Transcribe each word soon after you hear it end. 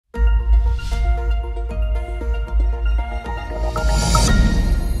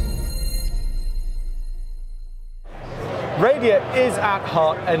Radia is at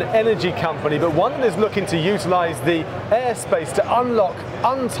heart an energy company, but one that is looking to utilize the airspace to unlock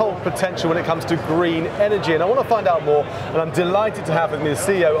untold potential when it comes to green energy. And I want to find out more, and I'm delighted to have with me the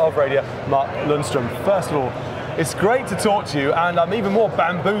CEO of Radia, Mark Lundstrom. First of all, it's great to talk to you, and I'm even more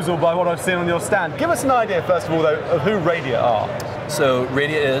bamboozled by what I've seen on your stand. Give us an idea, first of all, though, of who Radia are. So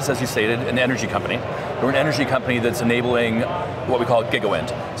Radia is, as you stated, an energy company. We're an energy company that's enabling what we call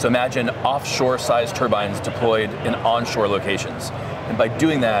giga-wind. So imagine offshore-sized turbines deployed in onshore locations. And by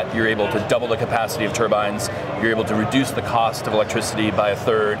doing that, you're able to double the capacity of turbines, you're able to reduce the cost of electricity by a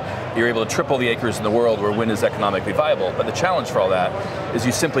third, you're able to triple the acres in the world where wind is economically viable. But the challenge for all that is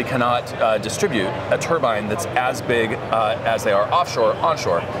you simply cannot distribute a turbine that's as big as they are offshore,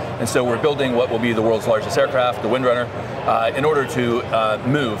 onshore. And so we're building what will be the world's largest aircraft, the Windrunner, in order to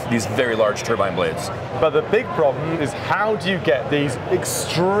move these very large turbine blades. But the big problem is, how do you get these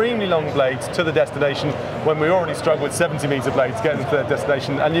extremely long blades to the destination when we already struggle with 70-meter blades getting to their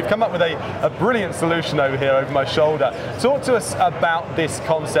destination? And you've come up with a brilliant solution over here over my shoulder. Talk to us about this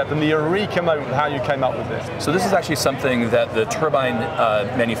concept and the eureka moment, how you came up with this. So this is actually something that the turbine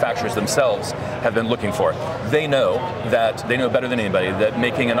manufacturers themselves have been looking for. They know better than anybody that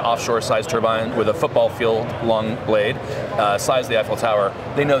making an offshore-sized turbine with a football field-long blade, size of the Eiffel Tower,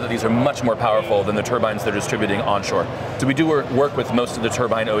 they know that these are much more powerful than the turbines they're distributing onshore. So we do work with most of the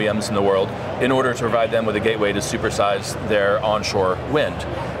turbine OEMs in the world in order to provide them with a gateway to supersize their onshore wind.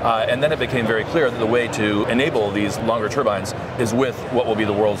 And then it became very clear that the way to enable these longer turbines is with what will be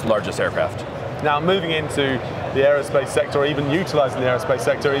the world's largest aircraft. Now, moving into the aerospace sector, or even utilizing the aerospace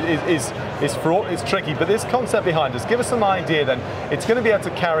sector, is fraught, it's tricky, but this concept behind us, give us some idea then. It's going to be able to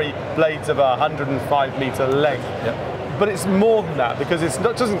carry blades of 105-meter length. Yep. But it's more than that, because it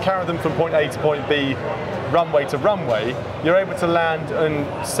doesn't carry them from point A to point B, runway to runway. You're able to land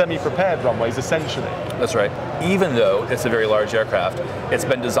on semi-prepared runways, essentially. That's right. Even though it's a very large aircraft, it's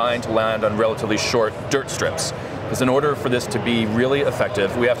been designed to land on relatively short dirt strips. Because in order for this to be really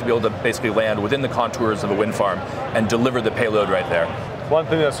effective, we have to be able to basically land within the contours of a wind farm and deliver the payload right there. One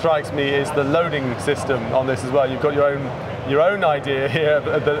thing that strikes me is the loading system on this as well. You've got your own idea here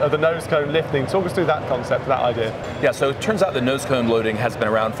of the nose cone lifting. Talk us through that concept, that idea. Yeah, so it turns out the nose cone loading has been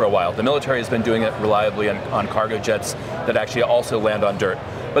around for a while. The military has been doing it reliably on cargo jets that actually also land on dirt.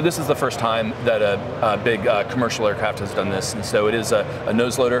 But this is the first time that a big commercial aircraft has done this, and so it is a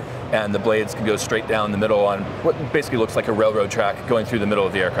nose loader, and the blades can go straight down the middle on what basically looks like a railroad track going through the middle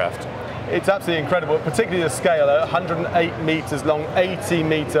of the aircraft. It's absolutely incredible, particularly the scale, 108 meters long,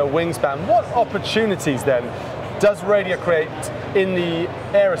 80-meter wingspan. What opportunities then does Radia create in the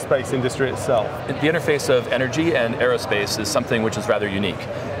aerospace industry itself? The interface of energy and aerospace is something which is rather unique.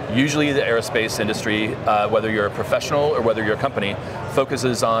 Usually the aerospace industry, whether you're a professional or whether you're a company,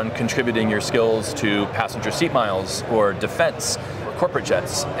 focuses on contributing your skills to passenger seat miles or defense, corporate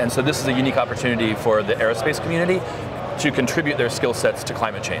jets. And so this is a unique opportunity for the aerospace community to contribute their skill sets to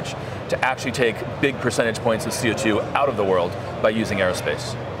climate change, to actually take big percentage points of CO2 out of the world by using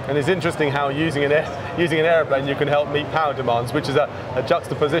aerospace. And it's interesting how using an airplane you can help meet power demands, which is a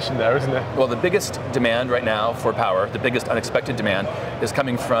juxtaposition there, isn't it? Well, the biggest demand right now for power, the biggest unexpected demand, is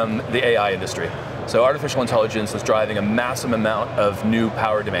coming from the AI industry. So artificial intelligence is driving a massive amount of new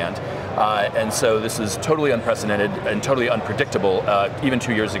power demand. And so this is totally unprecedented and totally unpredictable even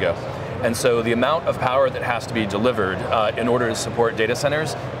 2 years ago. And so the amount of power that has to be delivered in order to support data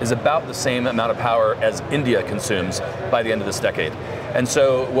centers is about the same amount of power as India consumes by the end of this decade. And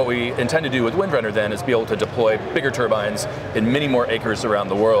so what we intend to do with Windrunner then is be able to deploy bigger turbines in many more acres around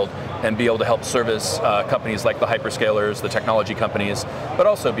the world and be able to help service companies like the hyperscalers, the technology companies, but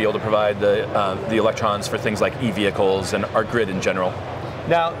also be able to provide the electrons for things like e-vehicles and our grid in general.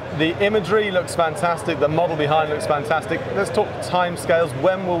 Now, the imagery looks fantastic, the model behind looks fantastic. Let's talk timescales.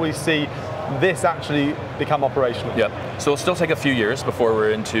 When will we see this actually become operational? Yep. So it'll still take a few years before we're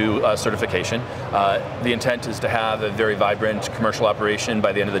into certification. The intent is to have a very vibrant commercial operation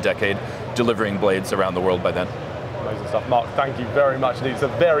by the end of the decade, delivering blades around the world by then. Amazing stuff. Mark, thank you very much indeed. It's a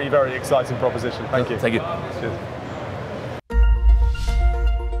very, very exciting proposition. Thank you. Thank you. Cheers.